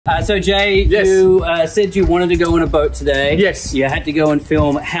So Jay, yes. you said you wanted to go on a boat today. Yes. You had to go and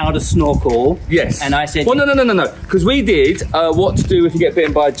film how to snorkel. Yes. And I said... Well, no. Because we did what to do if you get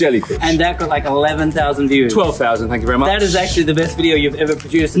bitten by a jellyfish. And that got like 11,000 views. 12,000, thank you very much. That is actually the best video you've ever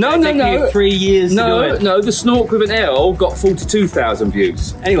produced. No. You 3 years to do it. No, the snork with an L got 42,000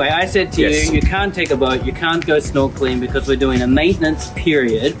 views. Anyway, I said to you, you can't take a boat, you can't go snorkeling because we're doing a maintenance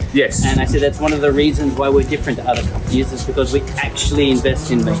period. Yes. And I said that's one of the reasons why we're different to other companies is because we actually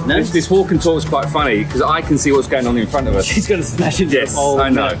invest in maintenance. This walk and talk is quite funny because I can see what's going on in front of us. She's going to smash into Yes, the pole. I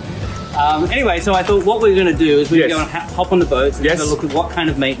know. Anyway, so I thought what we're going to do is we're going to hop on the boats and have a look at what kind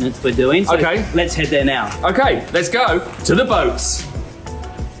of maintenance we're doing. So let's head there now. Okay, let's go to the boats.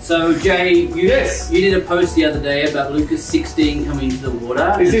 So Jay, you did a post the other day about Lucas 16 coming into the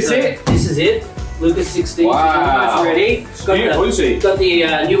water. Is this it? This is it. Lucas 16. Wow. So ready. Got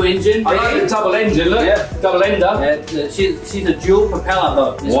the new engine. I like the double engine, look. Yeah. Double ender. Yeah, she's a dual propeller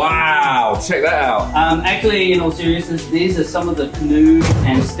boat. Wow, check that out. Actually, in all seriousness, these are some of the canoe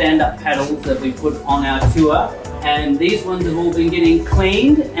and stand-up paddles that we put on our tour. And these ones have all been getting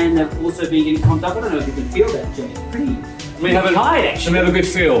cleaned and they've also been getting comped up. I don't know if you can feel that, Jay. It's pretty tight, actually. Let me have a good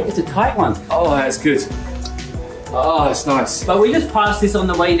feel. It's a tight one. Oh, that's good. Oh, that's nice. But we just passed this on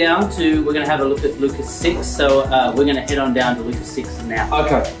the way down to, we're going to have a look at Lucas 6, so we're going to head on down to Lucas 6 now.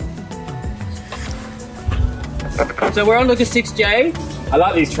 Okay. So we're on Lucas 6, Jay. I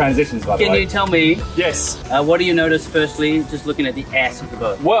like these transitions, by the way. Can you tell me, yes, what do you notice firstly, just looking at the ass of the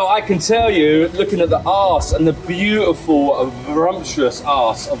boat? Well, I can tell you, looking at the arse and the beautiful, voluptuous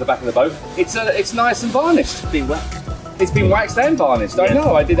arse of the back of the boat, it's nice and varnished. It's been waxed. It's been waxed and varnished. I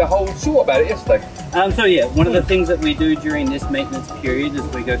know, I did a whole short about it yesterday. So yeah, one of the things that we do during this maintenance period is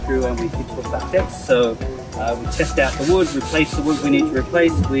we go through and we fix what's our decks. So we test out the wood, replace the wood we need to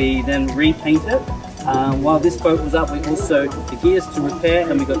replace, we then repaint it. While this boat was up, we also took the gears to repair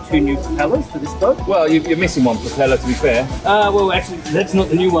and we got 2 new propellers for this boat. Well, you're missing one propeller, to be fair. Well, actually, that's not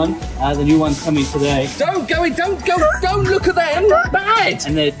the new one. The new one's coming today. Don't look at them, bad!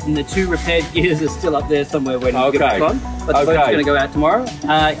 And the 2 repaired gears are still up there somewhere waiting to get back on. But the boat's going to go out tomorrow.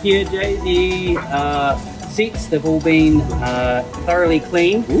 Here, Jay, the seats, they've all been thoroughly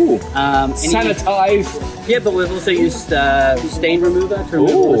cleaned. Ooh, sanitised. Yeah, but we've also used stain remover to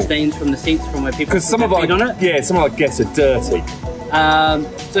remove all the stains from the seats from where people put their feet on it. Yeah, some of our guests are dirty.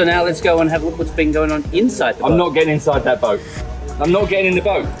 So now let's go and have a look what's been going on inside the boat. I'm not getting inside that boat. I'm not getting in the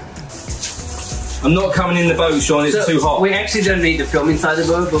boat. I'm not coming in the boat, Sean, it's too hot. We actually don't need to film inside the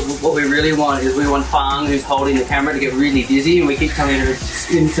boat, but what we really want is we want Fang, who's holding the camera, to get really dizzy and we keep coming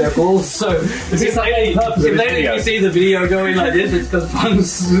in circles. So if later you see the video going like this, it's because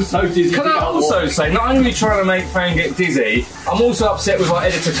Fang's so dizzy. Can I also say, not only trying to make Fang get dizzy, I'm also upset with our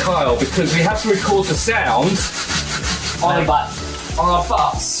editor Kyle because we have to record the sound on our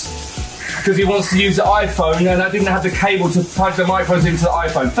butts. Because he wants to use the iPhone and I didn't have the cable to plug the microphones into the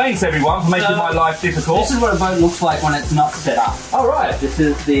iPhone. Thanks everyone for making my life difficult. This is what a boat looks like when it's not set up. All right. This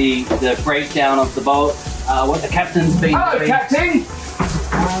is the breakdown of the boat. What the captain's been doing. Hello, Captain.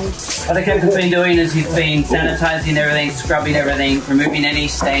 What the captain's been doing is he's been sanitising everything, scrubbing everything, removing any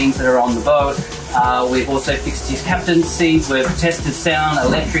stains that are on the boat. We've also fixed his captain's seat. We've tested sound,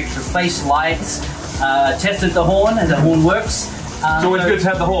 electric, replaced lights, tested the horn, and the horn works. It's always good to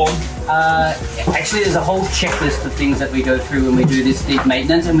have the horn. Actually, there's a whole checklist of things that we go through when we do this deep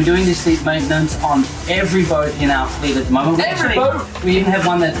maintenance, and we're doing this deep maintenance on every boat in our fleet at the moment. Every boat? We even have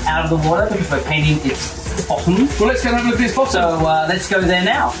one that's out of the water because we're painting its bottom. Well, let's go and have a look at this bottom. So let's go there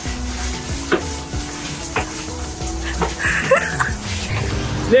now.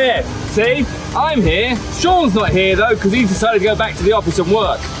 There, see? I'm here. Sean's not here though because he decided to go back to the office and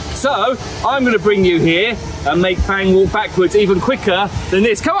work. So, I'm going to bring you here and make Fang walk backwards even quicker than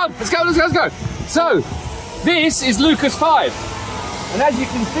this. Come on, let's go, let's go, let's go. So, this is Lucas 5. And as you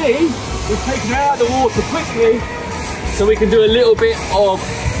can see, we've taken it out of the water quickly so we can do a little bit of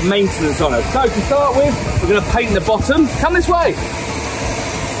maintenance on it. So, to start with, we're going to paint the bottom. Come this way.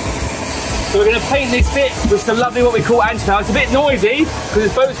 So we're going to paint this bit with some lovely what we call anti-power. It's a bit noisy because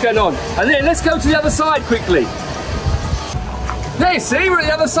this boat's going on. And then let's go to the other side quickly. There, see, we're at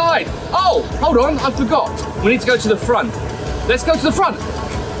the other side. Oh, hold on, I forgot. We need to go to the front. Let's go to the front.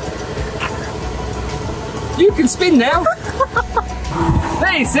 You can spin now.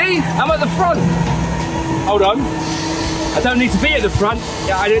 There, you see, I'm at the front. Hold on. I don't need to be at the front.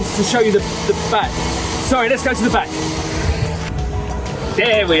 Yeah, I need to show you the back. Sorry, let's go to the back.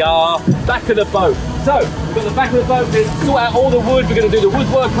 There we are, back of the boat. So, we've got the back of the boat, we're going to sort out all the wood, we're going to do the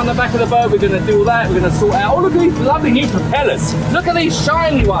woodwork on the back of the boat, we're going to do all that, we're going to sort out all of these lovely new propellers. Look at these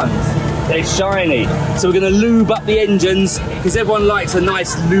shiny ones. they're shiny. So we're going to lube up the engines because everyone likes a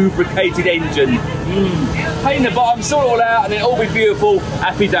nice lubricated engine. Paint the bottom, sort it all out, and it'll all be beautiful.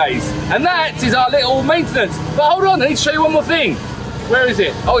 Happy days. And that is our little maintenance. But hold on, I need to show you one more thing. Where is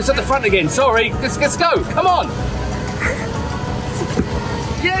it? Oh, it's at the front again. Sorry. Let's go. Come on.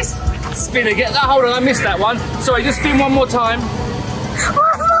 Yes. Spin again. Oh, hold on, I missed that one. Sorry, just spin one more time. One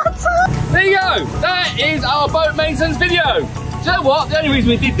more time. There you go. That is our boat maintenance video. Do you know what? The only reason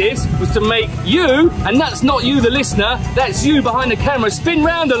we did this was to make you, and that's not you, the listener, that's you behind the camera, spin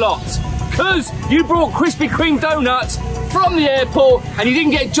round a lot. Because you brought Krispy Kreme donuts from the airport and you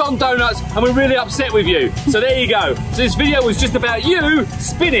didn't get John Donuts and we're really upset with you. So there you go. So this video was just about you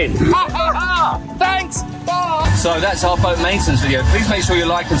spinning. Ha ha ha! Thanks! Bye! So that's our boat maintenance video. Please make sure you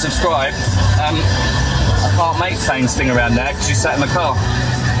like and subscribe. I can't make Fane's thing around now because she's sat in the car.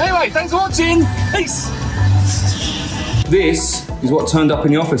 Anyway, thanks for watching. Peace! This is what turned up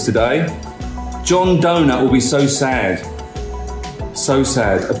in the office today. John Donut will be so sad. So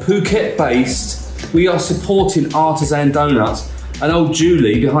sad. A Phuket-based, we are supporting artisan donuts. And old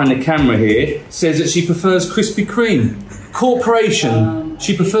Julie, behind the camera here, says that she prefers Krispy Kreme. Corporation.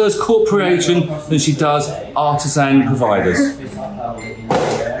 She prefers corporation than she does artisan providers.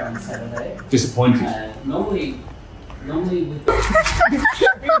 Disappointed. Normally with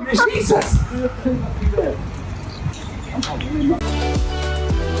Jesus!